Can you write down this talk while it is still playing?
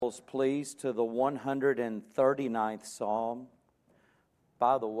Bibles, please, to the 139th Psalm.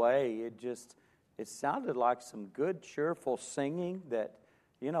 By the way, it sounded like some good, cheerful singing that,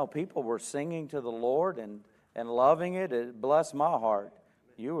 people were singing to the Lord and loving it. It blessed my heart.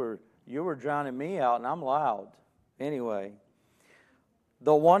 You were drowning me out, and I'm loud. Anyway,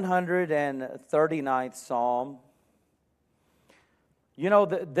 the 139th Psalm.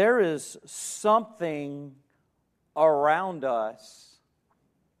 There is something around us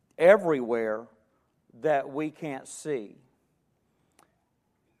everywhere that we can't see.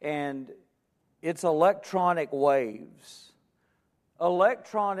 And it's electronic waves.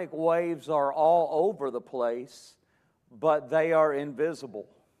 Electronic waves are all over the place, but they are invisible.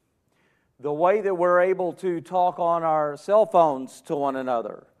 The way that we're able to talk on our cell phones to one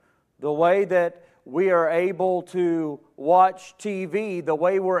another, the way that we are able to watch TV, the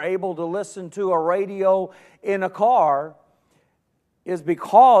way we're able to listen to a radio in a car is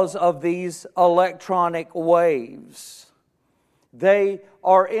because of these electronic waves. They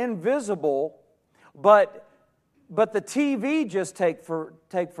are invisible, but the TV, just take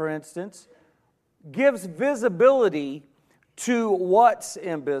for instance, gives visibility to what's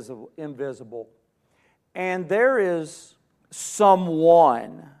invisible. And there is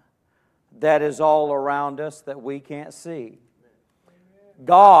someone that is all around us that we can't see.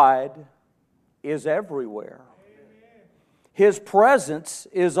 God is everywhere. His presence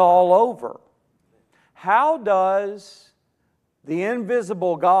is all over. How does the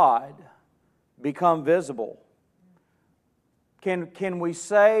invisible God become visible? Can we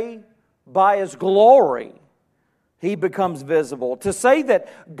say by His glory He becomes visible? To say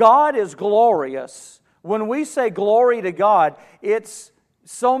that God is glorious, when we say glory to God, it's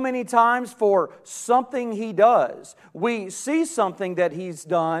so many times for something He does. We see something that He's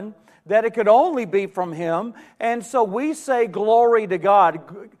done that it could only be from Him, and so we say glory to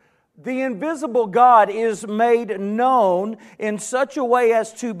God. The invisible God is made known in such a way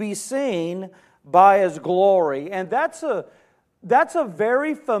as to be seen by His glory. And that's a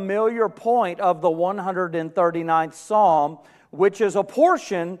very familiar point of the 139th Psalm, which is a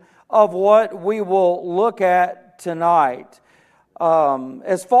portion of what we will look at tonight.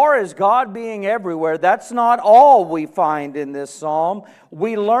 As far as God being everywhere, that's not all we find in this psalm.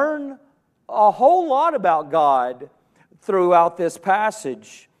 We learn a whole lot about God throughout this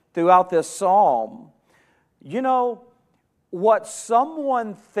passage, throughout this psalm. What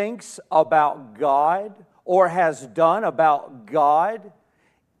someone thinks about God or has done about God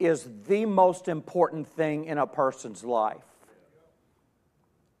is the most important thing in a person's life.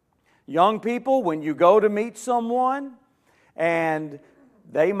 Young people, when you go to meet someone, and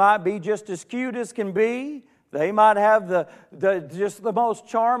they might be just as cute as can be. They might have just the most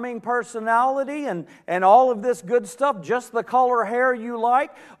charming personality and all of this good stuff, just the color hair you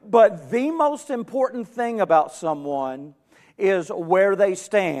like. But the most important thing about someone is where they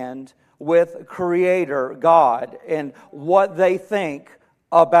stand with Creator God and what they think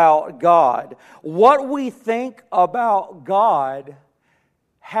about God. What we think about God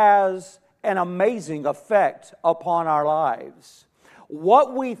has an amazing effect upon our lives.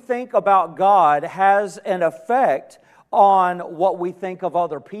 What we think about God has an effect on what we think of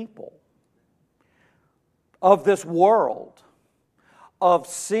other people, of this world, of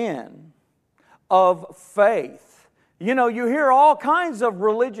sin, of faith. You hear all kinds of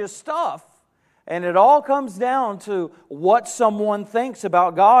religious stuff, and it all comes down to what someone thinks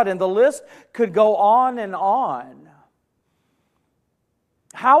about God, and the list could go on and on.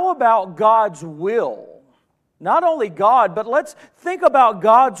 How about God's will? Not only God, but let's think about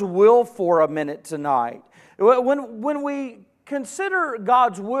God's will for a minute tonight. When we consider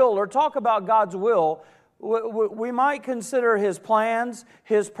God's will or talk about God's will, we might consider His plans,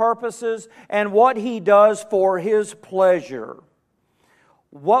 His purposes, and what He does for His pleasure.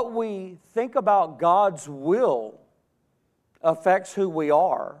 What we think about God's will affects who we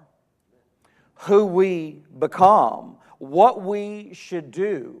are, who we become, what we should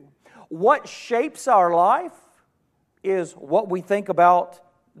do. What shapes our life is what we think about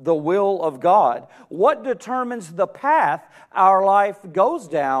the will of God. What determines the path our life goes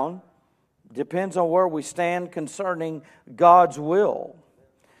down depends on where we stand concerning God's will.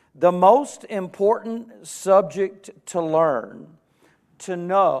 The most important subject to learn, to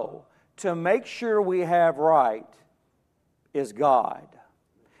know, to make sure we have right is God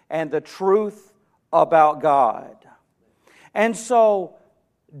and the truth about God. And so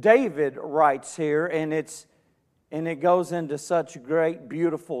David writes here, and it goes into such great,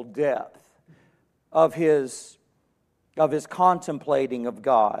 beautiful depth of his contemplating of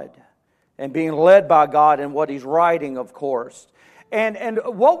God and being led by God in what he's writing, of course. And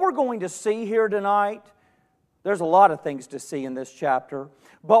what we're going to see here tonight, there's a lot of things to see in this chapter.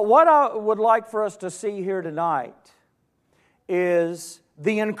 But what I would like for us to see here tonight is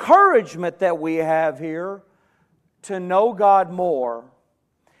the encouragement that we have here to know God more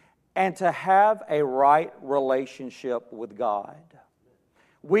and to have a right relationship with God.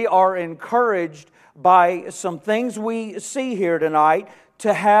 We are encouraged by some things we see here tonight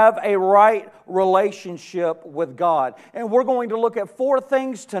to have a right relationship with God. And we're going to look at 4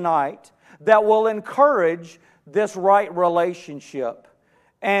 things tonight that will encourage this right relationship.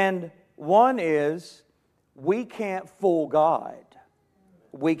 And one is, we can't fool God.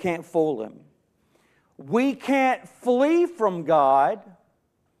 We can't fool Him. We can't flee from God.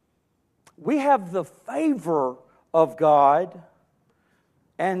 We have the favor of God,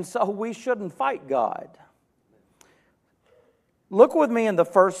 and so we shouldn't fight God. Look with me in the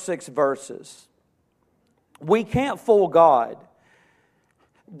first 6 verses. We can't fool God.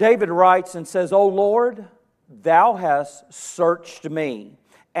 David writes and says, O Lord, Thou hast searched me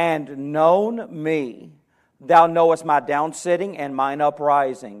and known me. Thou knowest my downsitting and mine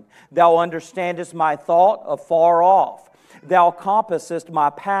uprising. Thou understandest my thought afar off. Thou compassest my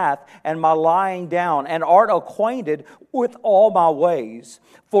path and my lying down, and art acquainted with all my ways.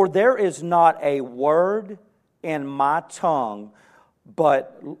 For there is not a word in my tongue,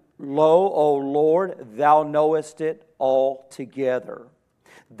 but lo, O Lord, Thou knowest it altogether.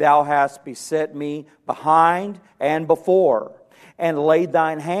 Thou hast beset me behind and before, and laid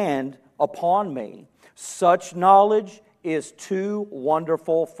Thine hand upon me. Such knowledge is too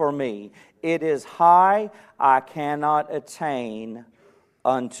wonderful for me. It is high, I cannot attain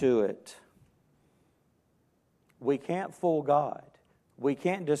unto it. We can't fool God. We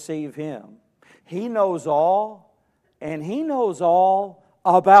can't deceive Him. He knows all, and He knows all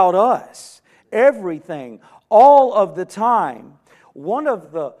about us. Everything, all of the time. One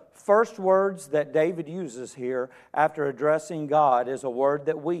of the first words that David uses here after addressing God is a word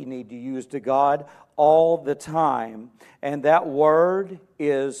that we need to use to God all the time, and that word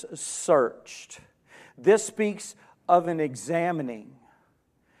is searched. This speaks of an examining.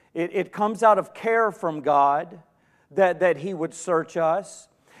 It comes out of care from God that He would search us,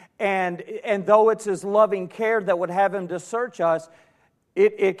 and though it's His loving care that would have Him to search us,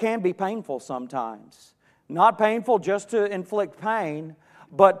 it can be painful sometimes. Not painful just to inflict pain,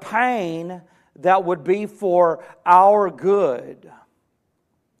 but pain that would be for our good.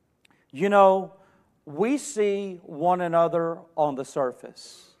 You know, we see one another on the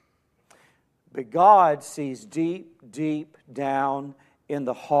surface, but God sees deep, deep down in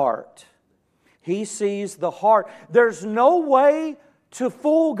the heart. He sees the heart. There's no way to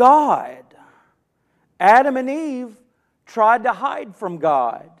fool God. Adam and Eve tried to hide from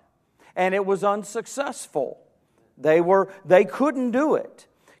God, and it was unsuccessful. They couldn't do it.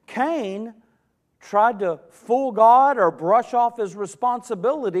 Cain tried to fool God or brush off his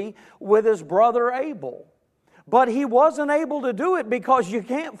responsibility with his brother Abel. But he wasn't able to do it because you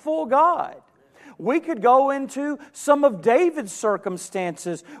can't fool God. We could go into some of David's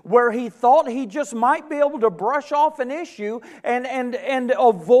circumstances where he thought he just might be able to brush off an issue and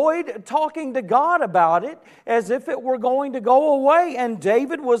avoid talking to God about it as if it were going to go away. And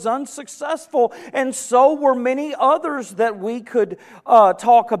David was unsuccessful, and so were many others that we could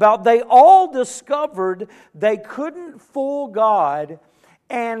talk about. They all discovered they couldn't fool God,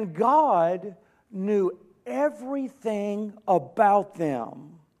 and God knew everything about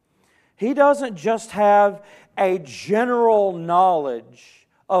them. He doesn't just have a general knowledge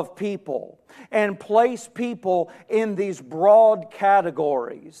of people and place people in these broad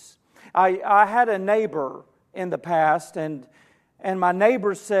categories. I had a neighbor in the past, and my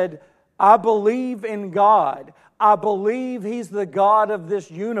neighbor said, I believe in God. I believe He's the God of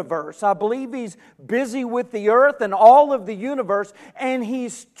this universe. I believe He's busy with the earth and all of the universe, and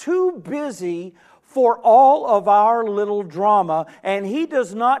He's too busy for all of our little drama, and He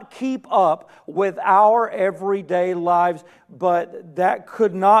does not keep up with our everyday lives, but that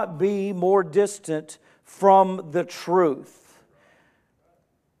could not be more distant from the truth,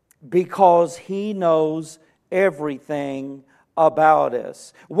 because He knows everything about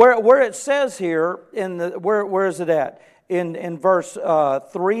us. Where it says here, where is it at? In verse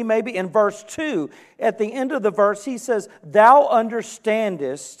 3 maybe? In verse 2, at the end of the verse, He says, Thou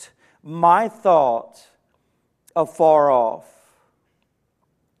understandest my thought afar off.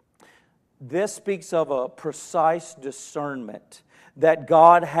 This speaks of a precise discernment that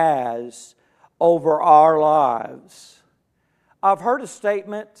God has over our lives. I've heard a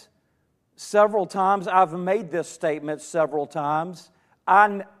statement several times. I've made this statement several times.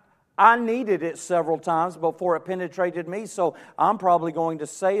 I I needed it several times before it penetrated me, so I'm probably going to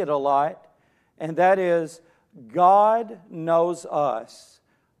say it a lot. And that is, God knows us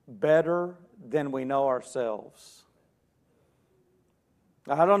better than we know ourselves.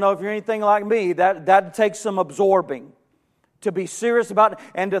 I don't know if you're anything like me. That takes some absorbing. To be serious about it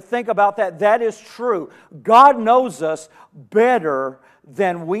and to think about that. That is true. God knows us better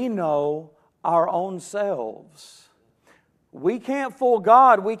than we know our own selves. We can't fool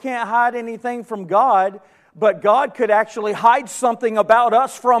God. We can't hide anything from God. But God could actually hide something about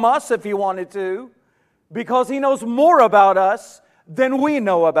us from us if He wanted to, because He knows more about us than we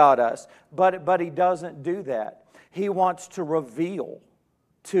know about us. But He doesn't do that. He wants to reveal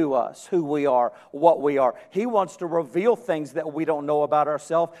to us who we are, what we are. He wants to reveal things that we don't know about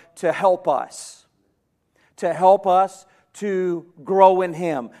ourselves to help us to grow in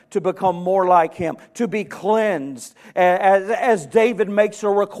Him, to become more like Him, to be cleansed, as David makes a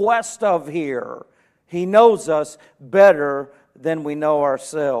request of here. He knows us better than we know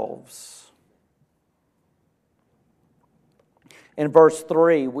ourselves. In verse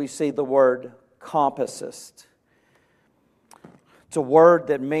 3, we see the word compassist. It's a word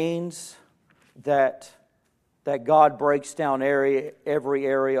that means that God breaks down every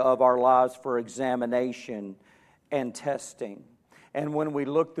area of our lives for examination and testing. And when we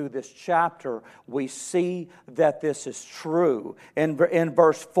look through this chapter, we see that this is true. In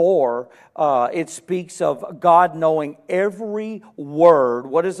verse 4, it speaks of God knowing every word.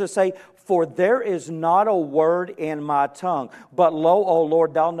 What does it say? For there is not a word in my tongue. But lo, O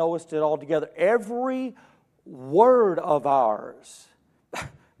Lord, Thou knowest it altogether. Every word of ours.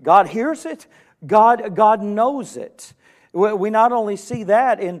 God hears it. God knows it. We not only see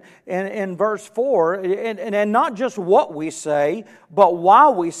that in verse 4, and not just what we say, but why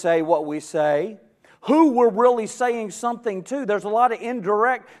we say what we say, who we're really saying something to. There's a lot of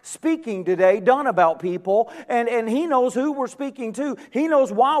indirect speaking today done about people, and He knows who we're speaking to. He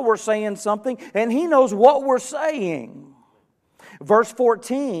knows why we're saying something, and He knows what we're saying. Verse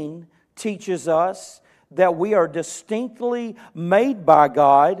 14 teaches us that we are distinctly made by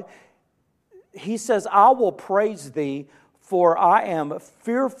God. He says, I will praise Thee, for I am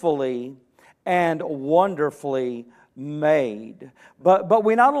fearfully and wonderfully made. But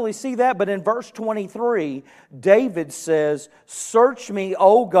we not only see that, but in verse 23, David says, Search me,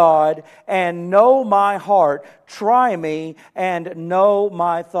 O God, and know my heart. Try me and know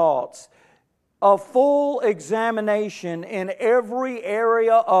my thoughts. A full examination in every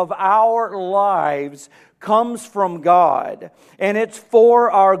area of our lives comes from God. And it's for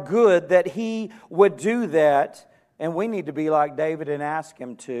our good that He would do that. And we need to be like David and ask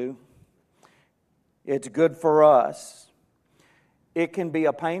Him to. It's good for us. It can be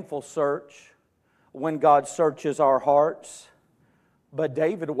a painful search when God searches our hearts. But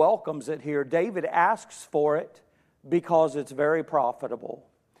David welcomes it here. David asks for it because it's very profitable.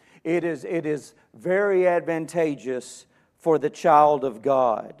 It is very advantageous for the child of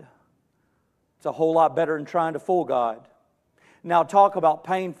God. It's a whole lot better than trying to fool God. Now talk about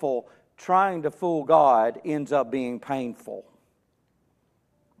painful. Trying to fool God ends up being painful.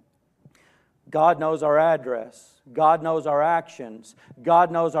 God knows our address. God knows our actions.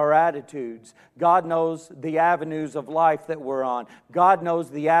 God knows our attitudes. God knows the avenues of life that we're on. God knows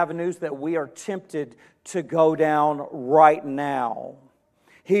the avenues that we are tempted to go down right now.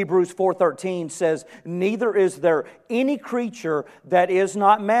 Hebrews 4:13 says, Neither is there any creature that is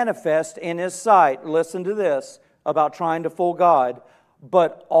not manifest in His sight. Listen to this about trying to fool God.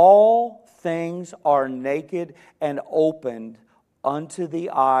 But all things are naked and opened unto the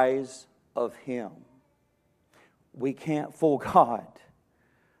eyes of Him. We can't fool God.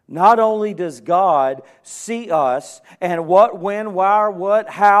 Not only does God see us and what, when, where, what,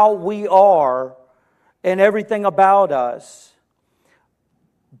 how we are and everything about us,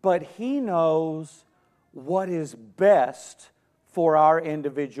 but He knows what is best for our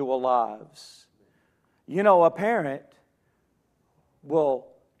individual lives. You know, a parent will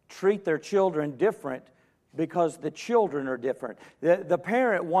treat their children different because the children are different. The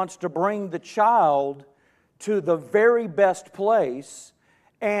parent wants to bring the child to the very best place,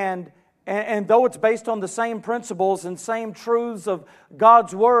 and though it's based on the same principles and same truths of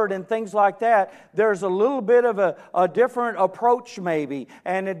God's Word and things like that, there's a little bit of a different approach maybe,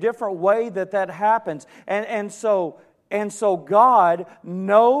 and a different way that happens. And so God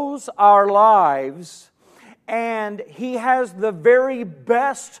knows our lives, and He has the very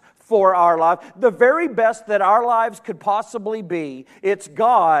best for our life, the very best that our lives could possibly be. It's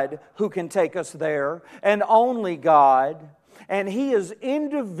God who can take us there, and only God. And He is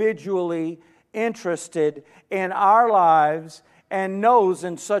individually interested in our lives and knows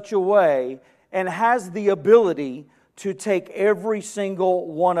in such a way and has the ability to take every single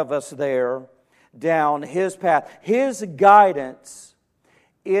one of us there down His path. His guidance,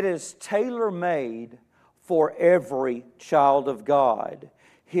 it is tailor-made for every child of God.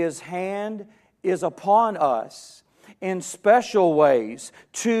 His hand is upon us in special ways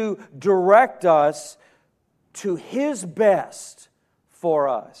to direct us to His best for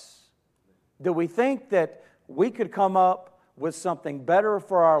us. Do we think that we could come up with something better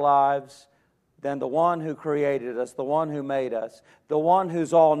for our lives than the one who created us, the one who made us, the one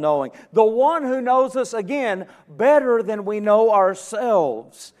who's all-knowing, the one who knows us, again, better than we know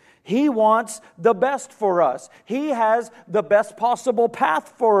ourselves? He wants the best for us. He has the best possible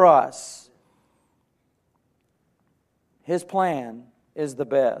path for us. His plan is the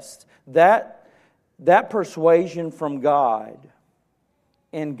best. That persuasion from God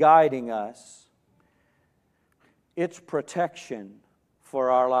in guiding us, it's protection for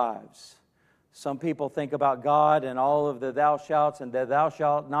our lives. Some people think about God and all of the thou shalt and the thou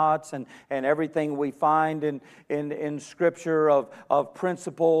shalt nots and everything we find in Scripture of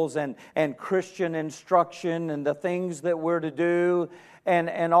principles and Christian instruction and the things that we're to do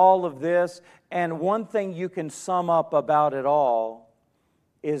and all of this. And one thing you can sum up about it all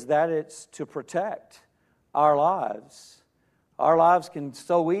is that it's to protect our lives. Our lives can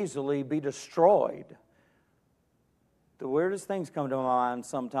so easily be destroyed. The weirdest things come to my mind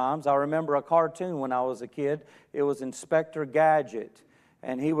sometimes. I remember a cartoon when I was a kid. It was Inspector Gadget.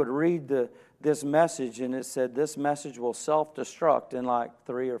 And he would read this message, and it said, this message will self-destruct in like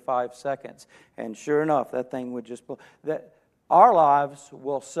 3 or 5 seconds. And sure enough, that thing would just... Our lives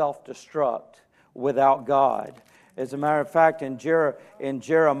will self-destruct without God. As a matter of fact, in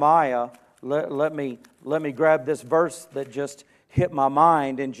Jeremiah, let me grab this verse that just hit my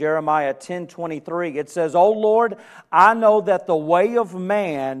mind. In Jeremiah 10:23, it says, O Lord, I know that the way of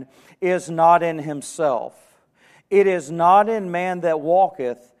man is not in himself. It is not in man that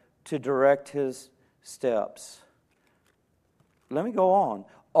walketh to direct his steps. Let me go on.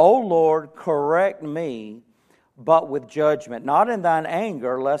 O Lord, correct me, but with judgment, not in thine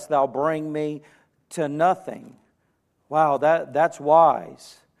anger, lest thou bring me to nothing. Wow, that's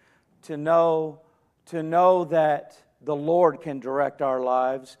wise. To know that the Lord can direct our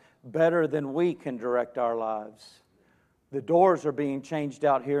lives better than we can direct our lives. The doors are being changed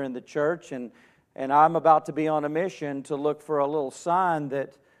out here in the church, and I'm about to be on a mission to look for a little sign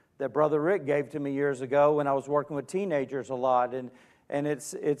that Brother Rick gave to me years ago when I was working with teenagers a lot, and it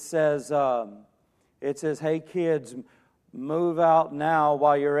says, hey kids, move out now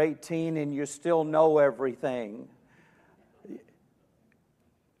while you're 18 and you still know everything.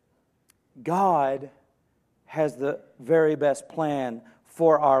 God has the very best plan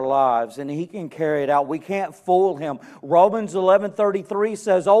for our lives, and He can carry it out. We can't fool Him. Romans 11:33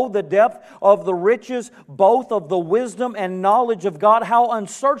 says, oh, the depth of the riches, both of the wisdom and knowledge of God, how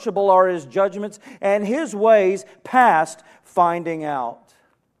unsearchable are His judgments and His ways past finding out.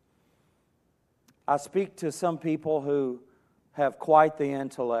 I speak to some people who have quite the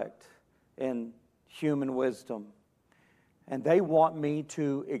intellect in human wisdom, and they want me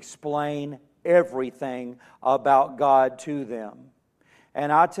to explain everything about God to them.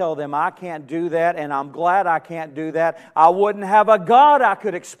 And I tell them I can't do that, and I'm glad I can't do that. I wouldn't have a God I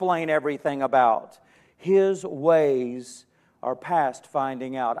could explain everything about. His ways are past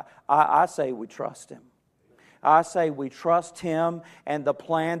finding out. I say we trust Him. I say we trust Him and the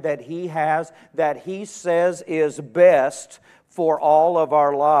plan that He has, that He says is best for all of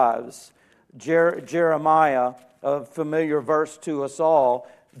our lives. Jeremiah, a familiar verse to us all,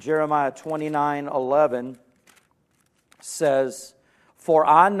 Jeremiah 29:11 says, for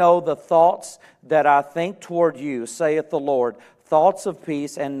I know the thoughts that I think toward you, saith the Lord, thoughts of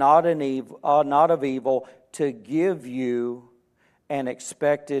peace and not of evil, to give you an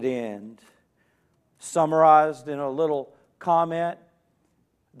expected end. Summarized in a little comment,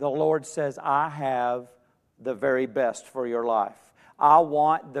 the Lord says, I have the very best for your life. I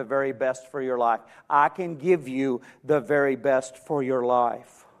want the very best for your life. I can give you the very best for your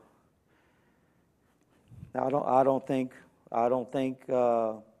life. Now, I don't think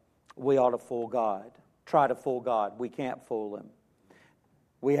we ought to fool God. Try to fool God. We can't fool Him.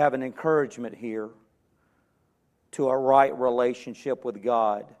 We have an encouragement here to a right relationship with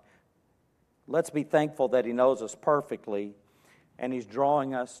God. Let's be thankful that He knows us perfectly and He's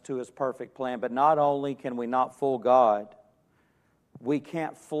drawing us to His perfect plan. But not only can we not fool God, we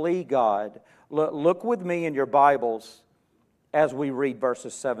can't flee God. Look with me in your Bibles as we read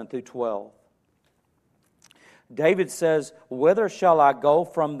verses 7 through 12. David says, whither shall I go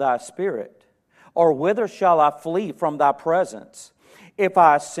from thy spirit? Or whither shall I flee from thy presence? If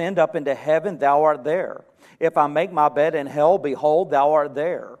I ascend up into heaven, thou art there. If I make my bed in hell, behold, thou art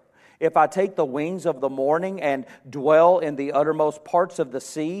there. If I take the wings of the morning and dwell in the uttermost parts of the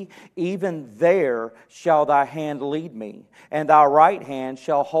sea, even there shall thy hand lead me, and thy right hand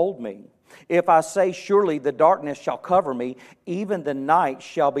shall hold me. If I say, surely the darkness shall cover me, even the night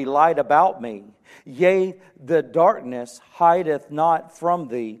shall be light about me. Yea, the darkness hideth not from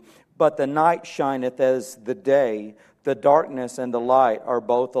thee, but the night shineth as the day. The darkness and the light are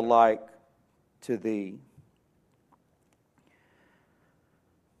both alike to thee.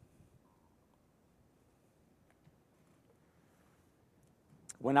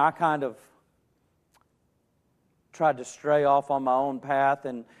 When I kind of tried to stray off on my own path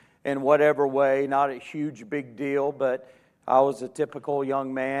and in whatever way, not a huge big deal, but I was a typical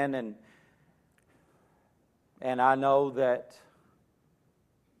young man, and I know that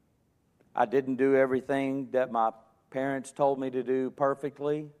I didn't do everything that my parents told me to do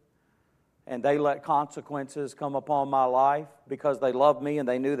perfectly, and they let consequences come upon my life because they loved me and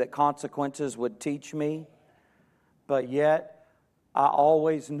they knew that consequences would teach me. But yet, I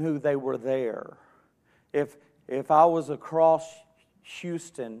always knew they were there. If I was across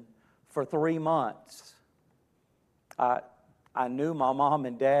Houston for 3 months, I knew my mom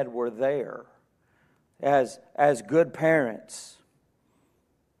and dad were there as good parents.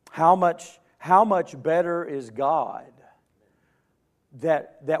 How much better is God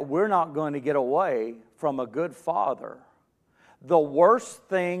that we're not going to get away from a good father? The worst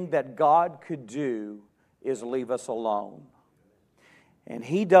thing that God could do is leave us alone. And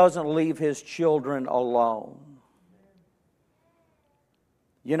He doesn't leave His children alone.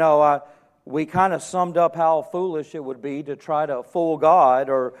 You know, we kind of summed up how foolish it would be to try to fool God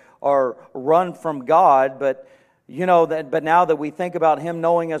or run from God, but but now that we think about Him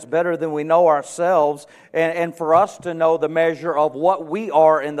knowing us better than we know ourselves, and for us to know the measure of what we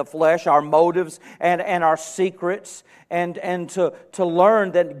are in the flesh, our motives and our secrets, and to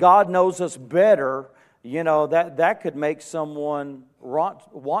learn that God knows us better, that could make someone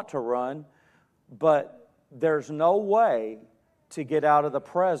want to run, but there's no way to get out of the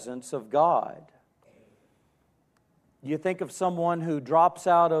presence of God. You think of someone who drops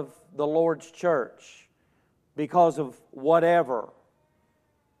out of the Lord's church because of whatever.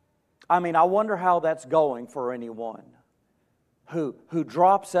 I wonder how that's going for anyone who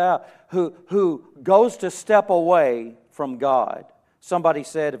drops out, who goes to step away from God. Somebody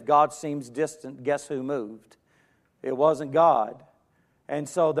said, if God seems distant, guess who moved? It wasn't God. And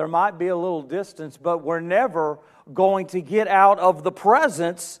so there might be a little distance, but we're never going to get out of the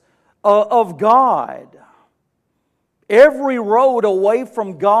presence of God. Every road away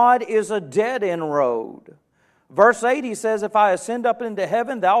from God is a dead-end road. Verse 8, he says, if I ascend up into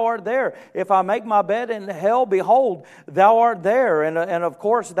heaven, thou art there. If I make my bed in hell, behold, thou art there. And of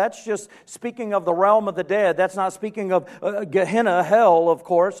course, that's just speaking of the realm of the dead. That's not speaking of Gehenna, hell, of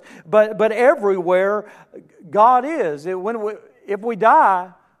course. But everywhere, God is. If we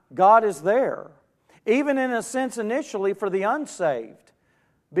die, God is there. Even in a sense initially for the unsaved.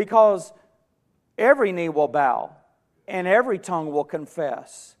 Because every knee will bow and every tongue will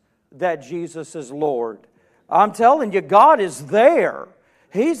confess that Jesus is Lord. I'm telling you, God is there.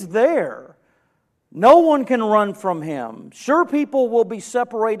 He's there. No one can run from Him. Sure, people will be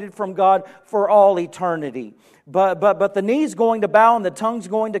separated from God for all eternity. But the knee's going to bow and the tongue's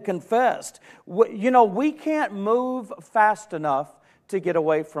going to confess. We can't move fast enough to get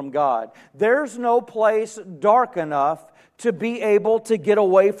away from God. There's no place dark enough to be able to get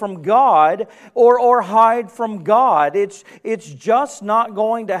away from God or hide from God. It's just not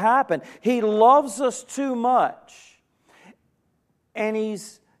going to happen. He loves us too much. And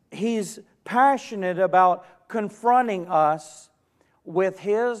He's passionate about confronting us with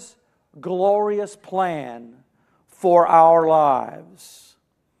His glorious plan for our lives.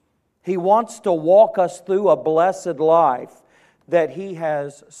 He wants to walk us through a blessed life that He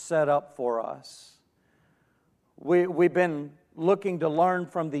has set up for us. We've been looking to learn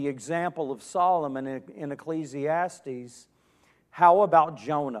from the example of Solomon in Ecclesiastes. How about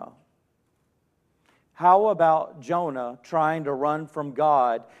Jonah? How about Jonah trying to run from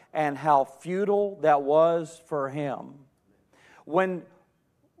God and how futile that was for him? When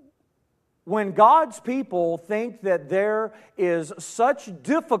God's people think that there is such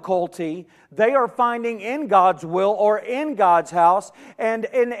difficulty they are finding in God's will or in God's house, and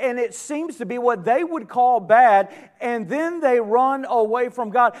it seems to be what they would call bad, and then they run away from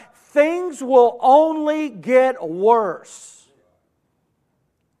God, things will only get worse.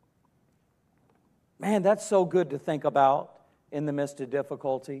 Man, that's so good to think about in the midst of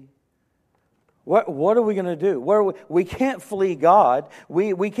difficulty. What are we going to do? We can't flee God.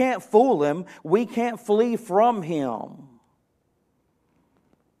 We can't fool Him. We can't flee from Him.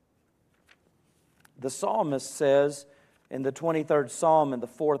 The psalmist says in the 23rd Psalm in the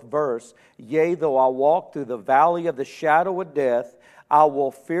 4th verse, "Yea, though I walk through the valley of the shadow of death, I will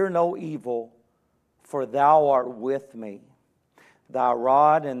fear no evil, for Thou art with me. Thy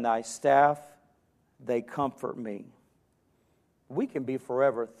rod and Thy staff, they comfort me." We can be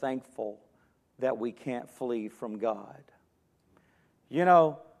forever thankful that we can't flee from God. You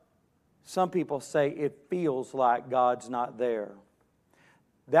know, some people say it feels like God's not there.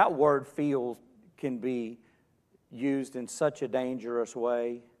 That word "feels" can be used in such a dangerous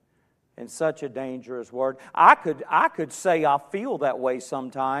way, in such a dangerous word. I could say I feel that way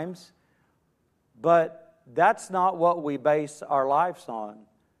sometimes, but that's not what we base our lives on.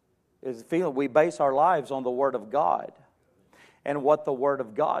 We base our lives on the Word of God and what the Word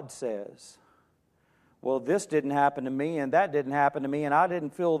of God says. Well, this didn't happen to me, and that didn't happen to me, and I didn't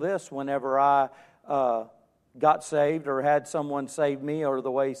feel this whenever I got saved or had someone save me, or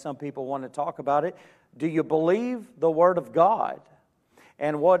the way some people want to talk about it. Do you believe the Word of God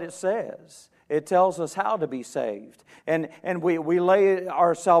and what it says? It tells us how to be saved. And we lay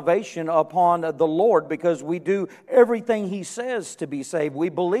our salvation upon the Lord because we do everything He says to be saved. We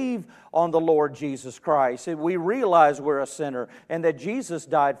believe on the Lord Jesus Christ. We realize we're a sinner and that Jesus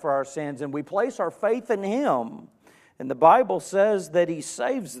died for our sins, and we place our faith in Him. And the Bible says that He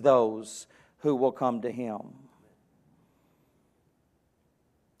saves those who will come to Him.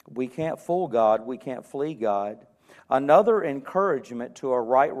 We can't fool God. We can't flee God. Another encouragement to a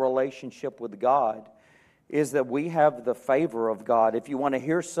right relationship with God is that we have the favor of God. If you want to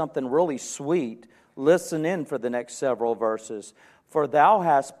hear something really sweet, listen in for the next several verses. "For Thou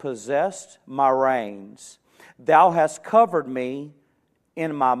hast possessed my reins. Thou hast covered me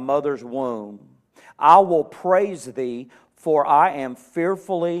in my mother's womb. I will praise Thee, for I am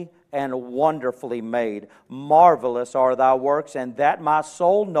fearfully and wonderfully made. Marvelous are Thy works, and that my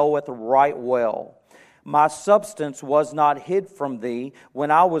soul knoweth right well. My substance was not hid from Thee when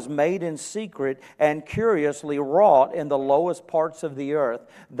I was made in secret and curiously wrought in the lowest parts of the earth.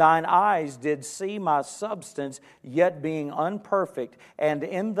 Thine eyes did see my substance, yet being unperfect, and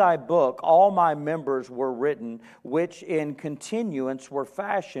in Thy book all my members were written, which in continuance were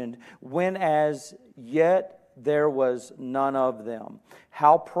fashioned, when as yet there was none of them.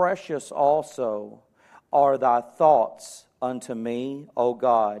 How precious also are Thy thoughts unto me, O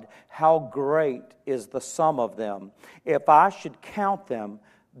God. How great is the sum of them. If I should count them,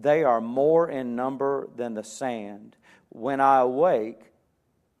 they are more in number than the sand. When I awake,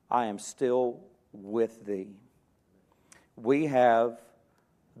 I am still with Thee." We have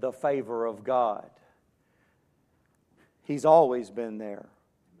the favor of God. He's always been there.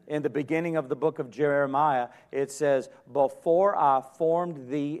 In the beginning of the book of Jeremiah, it says, "Before I formed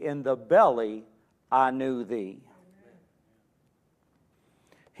thee in the belly, I knew thee."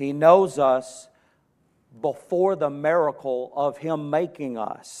 He knows us before the miracle of Him making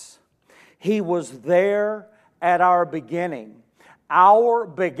us. He was there at our beginning. Our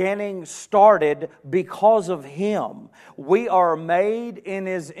beginning started because of Him. We are made in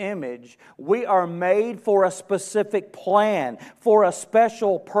His image. We are made for a specific plan, for a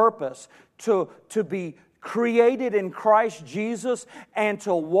special purpose, to be created in Christ Jesus and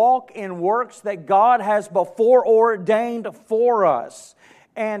to walk in works that God has before ordained for us.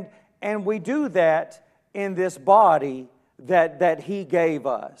 And we do that in this body that He gave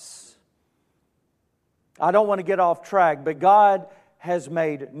us. I don't want to get off track, but God has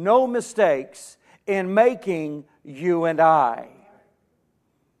made no mistakes in making you and I.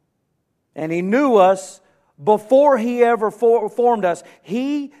 And He knew us before He ever formed us.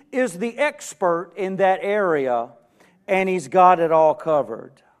 He is the expert in that area, and He's got it all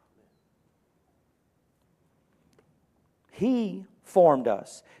covered. He formed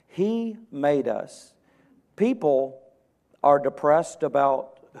us. He made us. People are depressed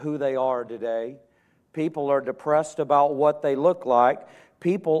about who they are today. People are depressed about what they look like.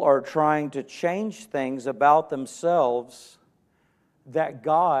 People are trying to change things about themselves that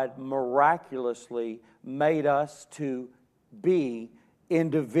God miraculously made us to be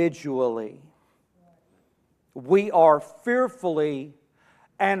individually. We are fearfully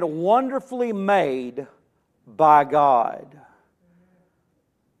and wonderfully made by God.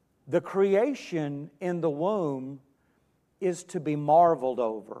 The creation in the womb is to be marveled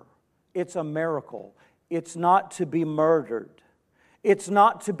over. It's a miracle. It's not to be murdered. It's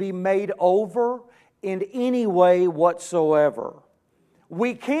not to be made over in any way whatsoever.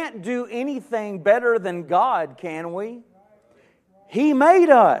 We can't do anything better than God, can we? He made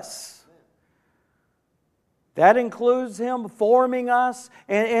us. That includes Him forming us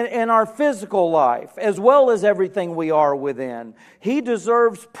in our physical life, as well as everything we are within. He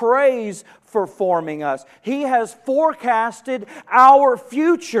deserves praise for forming us. He has forecasted our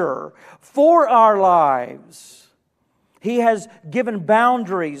future for our lives. He has given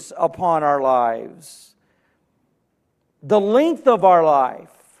boundaries upon our lives. The length of our life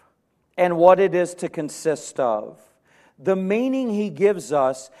and what it is to consist of. The meaning He gives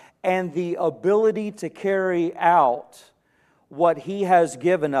us and the ability to carry out what He has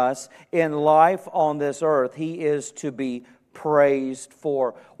given us in life on this earth, He is to be praised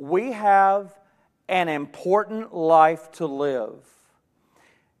for. We have an important life to live.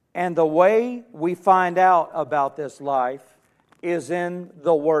 And the way we find out about this life is in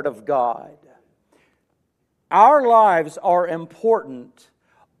the Word of God. Our lives are important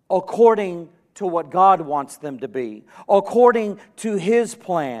according to what God wants them to be, according to His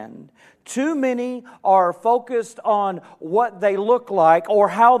plan. Too many are focused on what they look like or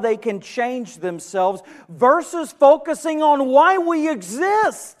how they can change themselves versus focusing on why we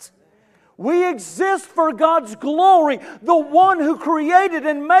exist. We exist for God's glory, the one who created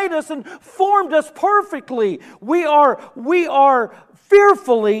and made us and formed us perfectly. We are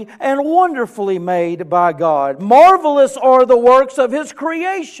fearfully and wonderfully made by God. Marvelous are the works of His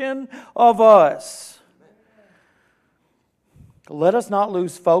creation of us. Let us not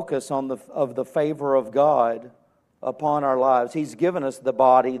lose focus of the favor of God upon our lives. He's given us the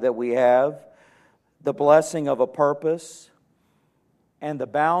body that we have, the blessing of a purpose, and the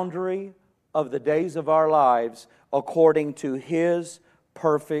boundary of the days of our lives according to His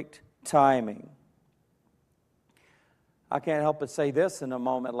perfect timing. I can't help but say this in a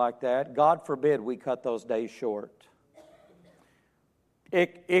moment like that. God forbid we cut those days short.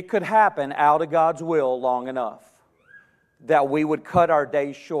 It could happen out of God's will long enough that we would cut our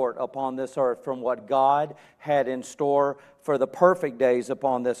days short upon this earth from what God had in store for the perfect days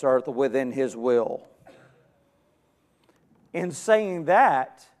upon this earth within His will. In saying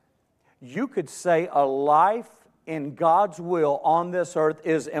that, you could say a life in God's will on this earth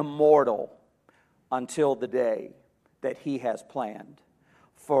is immortal until the day that He has planned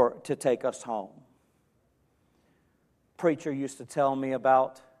to take us home. Preacher used to tell me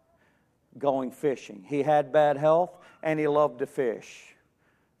about going fishing. He had bad health and he loved to fish.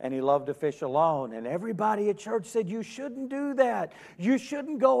 And he loved to fish alone. And everybody at church said, you shouldn't do that. You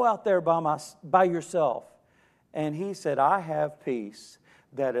shouldn't go out there by yourself. And he said, I have peace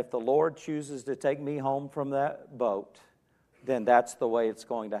that if the Lord chooses to take me home from that boat, then that's the way it's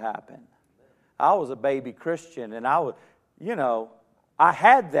going to happen. I was a baby Christian, and I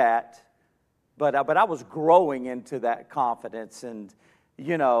had that, but I was growing into that confidence and,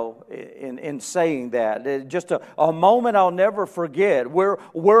 in saying that. Just a moment I'll never forget.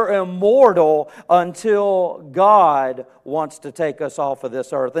 We're immortal until God wants to take us off of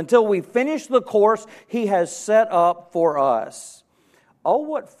this earth, until we finish the course He has set up for us. Oh,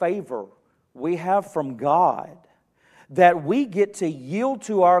 what favor we have from God, that we get to yield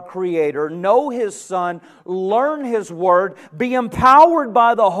to our Creator, know His Son, learn His Word, be empowered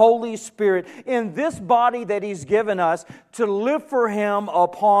by the Holy Spirit in this body that He's given us to live for Him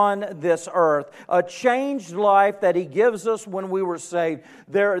upon this earth. A changed life that He gives us when we were saved.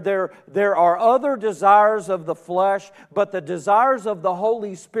 There are other desires of the flesh, but the desires of the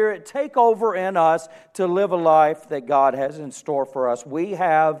Holy Spirit take over in us to live a life that God has in store for us. We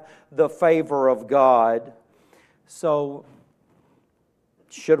have the favor of God. So,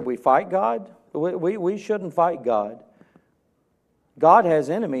 should we fight God? We shouldn't fight God. God has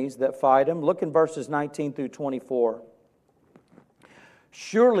enemies that fight Him. Look in verses 19 through 24.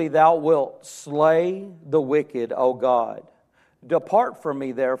 Surely Thou wilt slay the wicked, O God. Depart from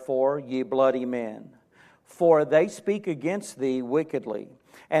me, therefore, ye bloody men. For they speak against Thee wickedly,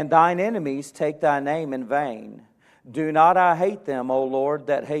 and Thine enemies take Thy name in vain. Do not I hate them, O Lord,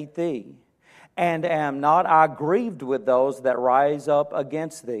 that hate Thee? And am not I grieved with those that rise up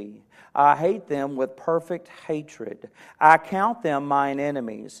against Thee? I hate them with perfect hatred. I count them mine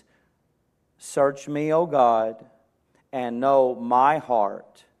enemies. Search me, O God, and know my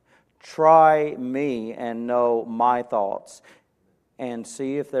heart. Try me and know my thoughts, and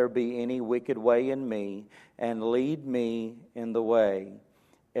see if there be any wicked way in me, and lead me in the way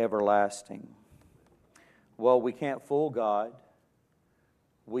everlasting. Well, we can't fool God.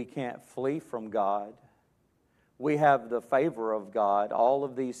 We can't flee from God. We have the favor of God. All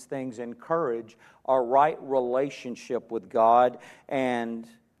of these things encourage a right relationship with God, and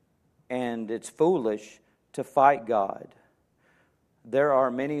it's foolish to fight God. There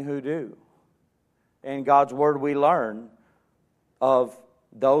are many who do. In God's Word we learn of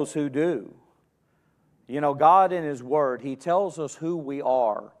those who do. You know, God in His Word, He tells us who we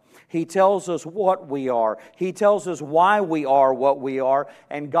are. He tells us what we are. He tells us why we are what we are.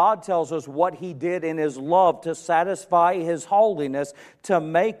 And God tells us what He did in His love to satisfy His holiness, to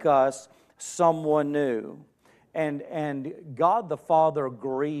make us someone new. And God the Father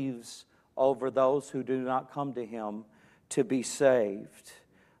grieves over those who do not come to Him to be saved.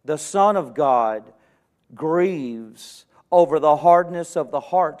 The Son of God grieves over the hardness of the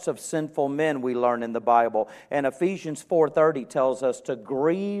hearts of sinful men, we learn in the Bible. And Ephesians 4:30 tells us to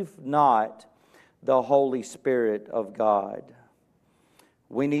grieve not the Holy Spirit of God.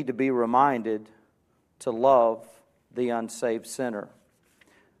 We need to be reminded to love the unsaved sinner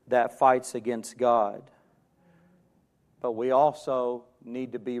that fights against God. But we also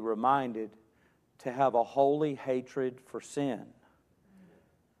need to be reminded to have a holy hatred for sin.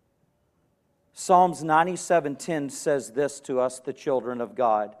 Psalms 97:10 says this to us, the children of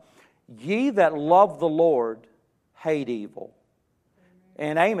God. Ye that love the Lord hate evil.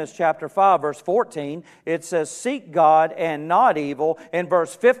 In Amos chapter 5, verse 14, it says, seek God and not evil. In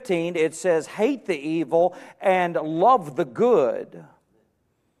verse 15, it says, hate the evil and love the good.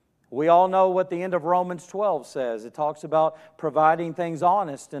 We all know what the end of Romans 12 says. It talks about providing things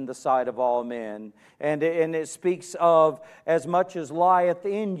honest in the sight of all men. And it speaks of, as much as lieth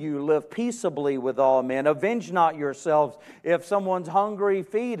in you, live peaceably with all men. Avenge not yourselves. If someone's hungry,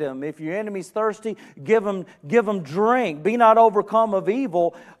 feed him. If your enemy's thirsty, give him drink. Be not overcome of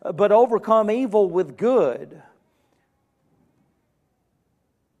evil, but overcome evil with good.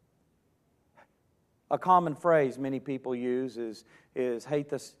 A common phrase many people use is hate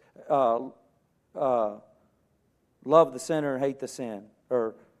the love the sinner, hate the sin,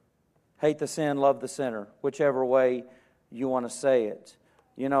 or hate the sin, love the sinner, whichever way you want to say it.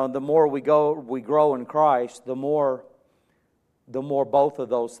 You know, the more we grow in Christ, the more both of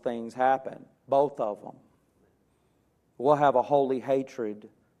those things happen. Both of them. We'll have a holy hatred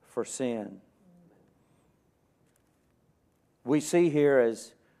for sin. We see here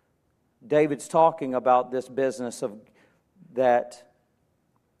as David's talking about this business of that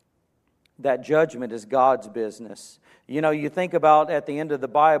judgment is God's business. You know, you think about at the end of the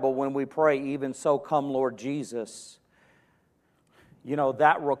Bible when we pray, even so come Lord Jesus. You know,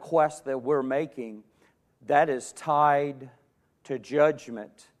 that request that we're making, that is tied to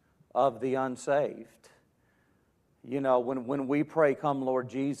judgment of the unsaved. You know, when we pray, come Lord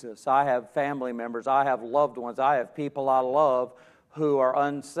Jesus, I have family members, I have loved ones, I have people I love who are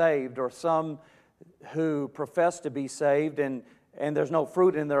unsaved, or some who profess to be saved and there's no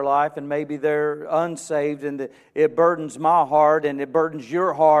fruit in their life, and maybe they're unsaved, and it burdens my heart and it burdens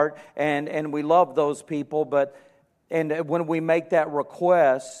your heart, and we love those people, and when we make that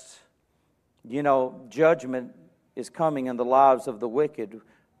request, you know, judgment is coming in the lives of the wicked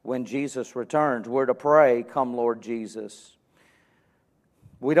when Jesus returns. We're to pray, come Lord Jesus.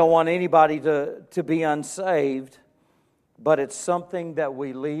 We don't want anybody to be unsaved, but it's something that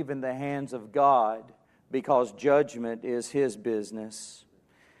we leave in the hands of God because judgment is His business.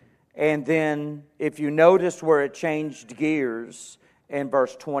 And then, if you notice where it changed gears in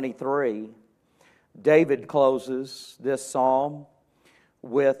verse 23, David closes this psalm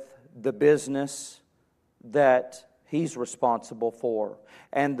with the business that he's responsible for.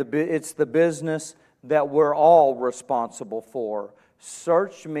 And it's the business that we're all responsible for.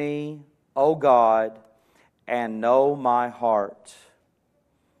 Search me, O God, and know my heart.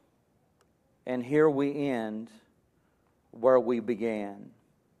 And here we end where we began.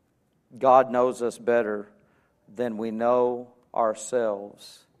 God knows us better than we know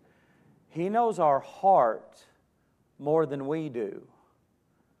ourselves. He knows our heart more than we do.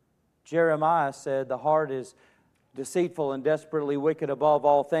 Jeremiah said, the heart is deceitful and desperately wicked above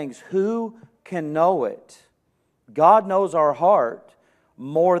all things. Who can know it? God knows our heart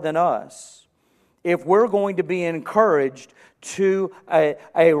more than us. If we're going to be encouraged to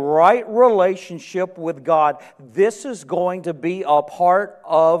a right relationship with God, this is going to be a part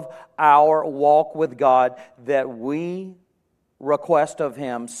of our walk with God that we request of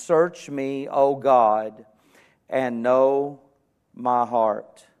Him. Search me, O God, and know my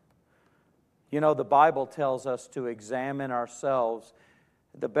heart. You know, the Bible tells us to examine ourselves.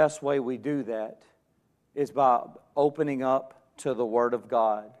 The best way we do that is by opening up to the Word of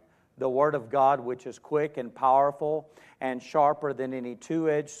God. The Word of God, which is quick and powerful and sharper than any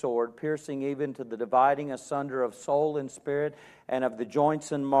two-edged sword, piercing even to the dividing asunder of soul and spirit and of the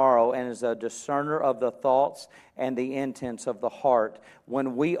joints and marrow, and is a discerner of the thoughts and the intents of the heart.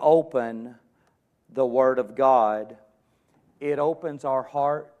 When we open the Word of God, it opens our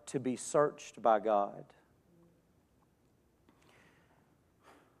heart to be searched by God.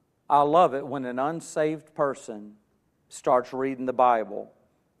 I love it when an unsaved person starts reading the Bible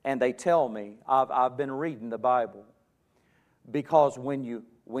and they tell me, I've been reading the Bible. Because when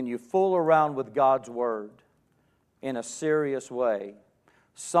you fool around with God's Word in a serious way,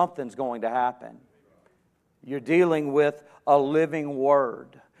 something's going to happen. You're dealing with a living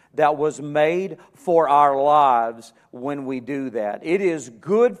Word that was made for our lives when we do that. It is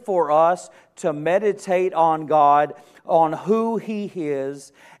good for us to meditate on God, on who He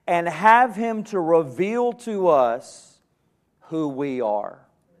is, and have Him to reveal to us who we are,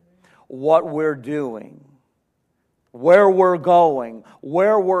 what we're doing, where we're going,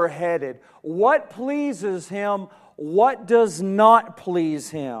 where we're headed, what pleases Him, what does not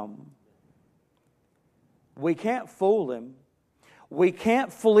please Him. We can't fool Him. We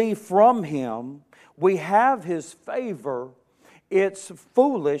can't flee from Him. We have His favor. It's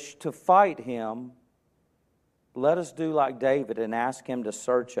foolish to fight Him. Let us do like David and ask Him to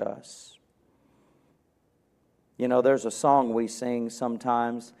search us. You know, there's a song we sing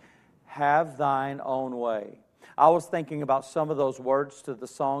sometimes, "Have Thine Own Way." I was thinking about some of those words to the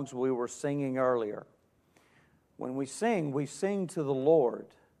songs we were singing earlier. When we sing to the Lord.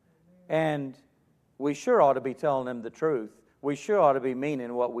 And we sure ought to be telling Him the truth. We sure ought to be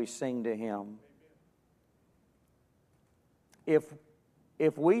meaning what we sing to Him.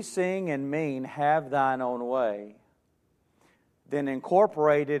 If we sing and mean, "Have Thine Own Way," then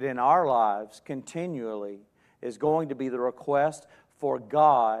incorporated in our lives continually is going to be the request for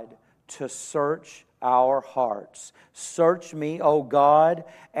God to search our hearts. "Search me, O God,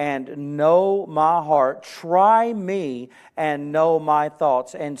 and know my heart. Try me and know my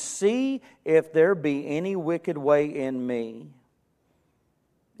thoughts, and see if there be any wicked way in me."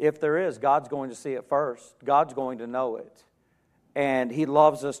 If there is, God's going to see it first. God's going to know it. And He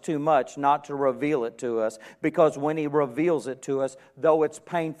loves us too much not to reveal it to us, because when He reveals it to us, though it's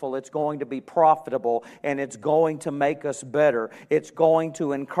painful, it's going to be profitable, and it's going to make us better. It's going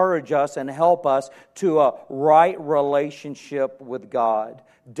to encourage us and help us to a right relationship with God.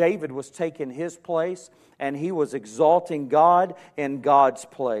 David was taking his place, and he was exalting God in God's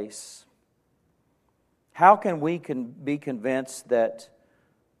place. How can we be convinced that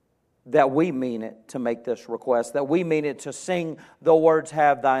we mean it to make this request, that we mean it to sing the words,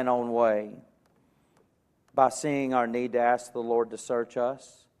 "Have Thine Own Way"? By seeing our need to ask the Lord to search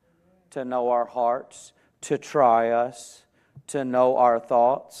us, to know our hearts, to try us, to know our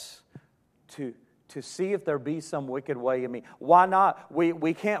thoughts, to see if there be some wicked way in me. Why not?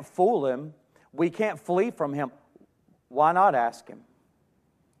 We can't fool Him. We can't flee from Him. Why not ask Him?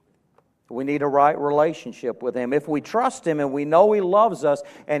 We need a right relationship with Him. If we trust Him and we know He loves us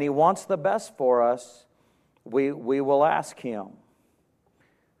and He wants the best for us, we will ask Him.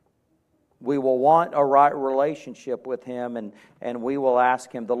 We will want a right relationship with Him, and we will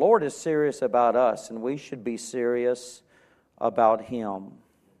ask Him. The Lord is serious about us, and we should be serious about Him.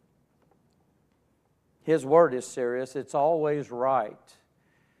 His Word is serious. It's always right.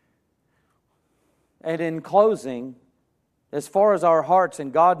 And in closing, as far as our hearts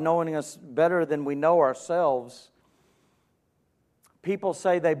and God knowing us better than we know ourselves, people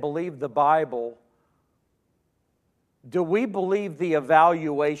say they believe the Bible. Do we believe the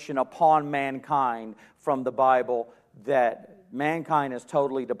evaluation upon mankind from the Bible that mankind is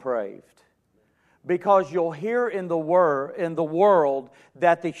totally depraved? Because you'll hear in the world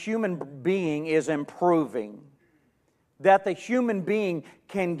that the human being is improving, that the human being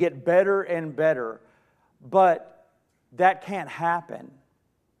can get better and better, but that can't happen.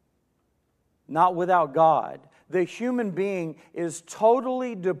 Not without God. The human being is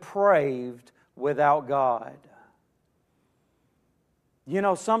totally depraved without God. You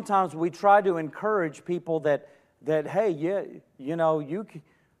know, sometimes we try to encourage people that hey, yeah, you know, you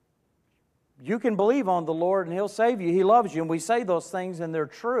can believe on the Lord and He'll save you. He loves you. And we say those things and they're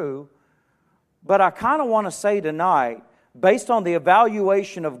true. But I kind of want to say tonight, based on the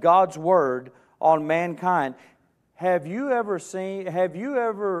evaluation of God's Word on mankind, have you ever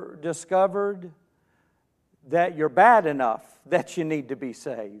discovered that you're bad enough that you need to be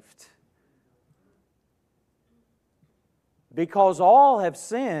saved? Because all have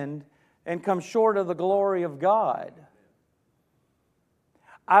sinned and come short of the glory of God.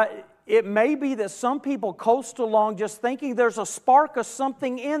 It may be that some people coast along just thinking there's a spark of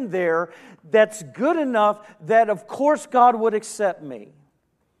something in there that's good enough that of course God would accept me.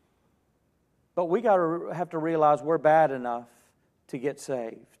 But we have to realize we're bad enough to get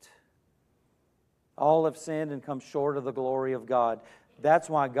saved. All have sinned and come short of the glory of God. That's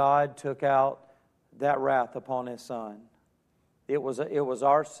why God took out that wrath upon His Son. It was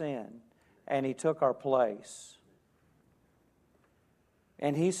our sin, and He took our place.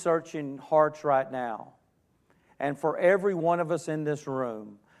 And He's searching hearts right now. And for every one of us in this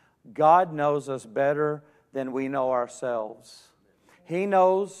room, God knows us better than we know ourselves. He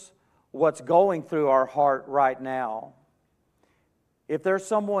knows what's going through our heart right now. If there's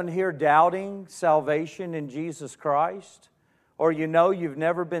someone here doubting salvation in Jesus Christ, or you know you've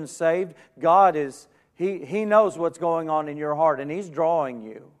never been saved, God is, He knows what's going on in your heart, and He's drawing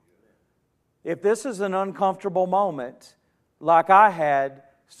you. If this is an uncomfortable moment, like I had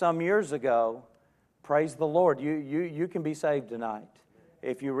some years ago, praise the Lord. You can be saved tonight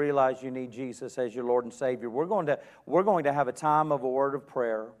if you realize you need Jesus as your Lord and Savior. We're going to have a time of a word of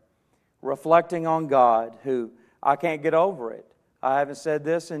prayer, reflecting on God, who I can't get over it. I haven't said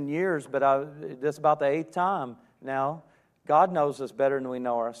this in years, but this is about the 8th time now. God knows us better than we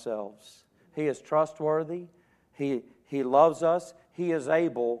know ourselves. He is trustworthy. He loves us. He is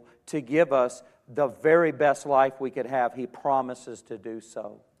able to give us the very best life we could have. He promises to do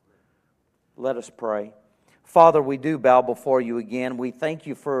so. Let us pray. Father, we do bow before you again. We thank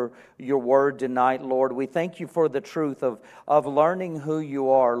you for your word tonight, Lord. We thank you for the truth of learning who you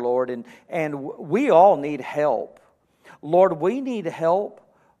are, Lord. And we all need help. Lord, we need help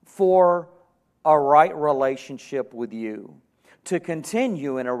for a right relationship with you, to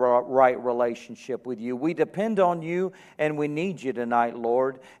continue in a right relationship with you. We depend on you and we need you tonight,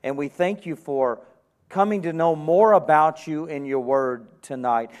 Lord. And we thank you for coming to know more about you in your word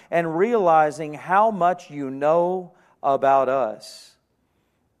tonight and realizing how much you know about us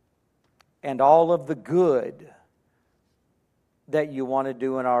and all of the good that you want to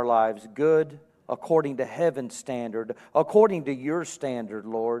do in our lives. Good according to heaven's standard, according to your standard,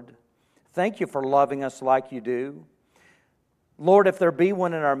 Lord. Thank you for loving us like you do. Lord, if there be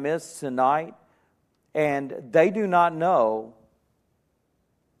one in our midst tonight and they do not know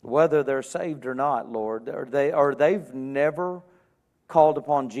whether they're saved or not, Lord, or they've never called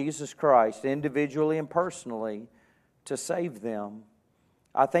upon Jesus Christ individually and personally to save them,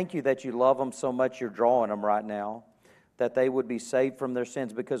 I thank you that you love them so much you're drawing them right now, that they would be saved from their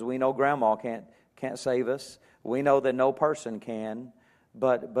sins, because we know Grandma can't save us. We know that no person can,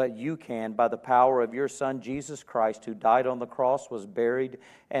 but you can by the power of your Son, Jesus Christ, who died on the cross, was buried,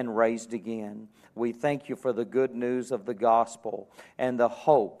 and raised again. We thank you for the good news of the gospel and the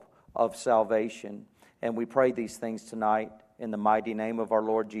hope of salvation. And we pray these things tonight in the mighty name of our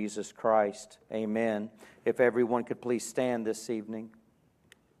Lord Jesus Christ. Amen. If everyone could please stand this evening.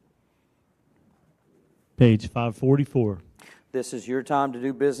 Page 544. This is your time to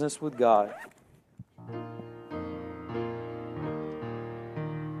do business with God.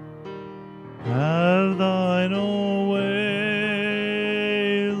 Have thine own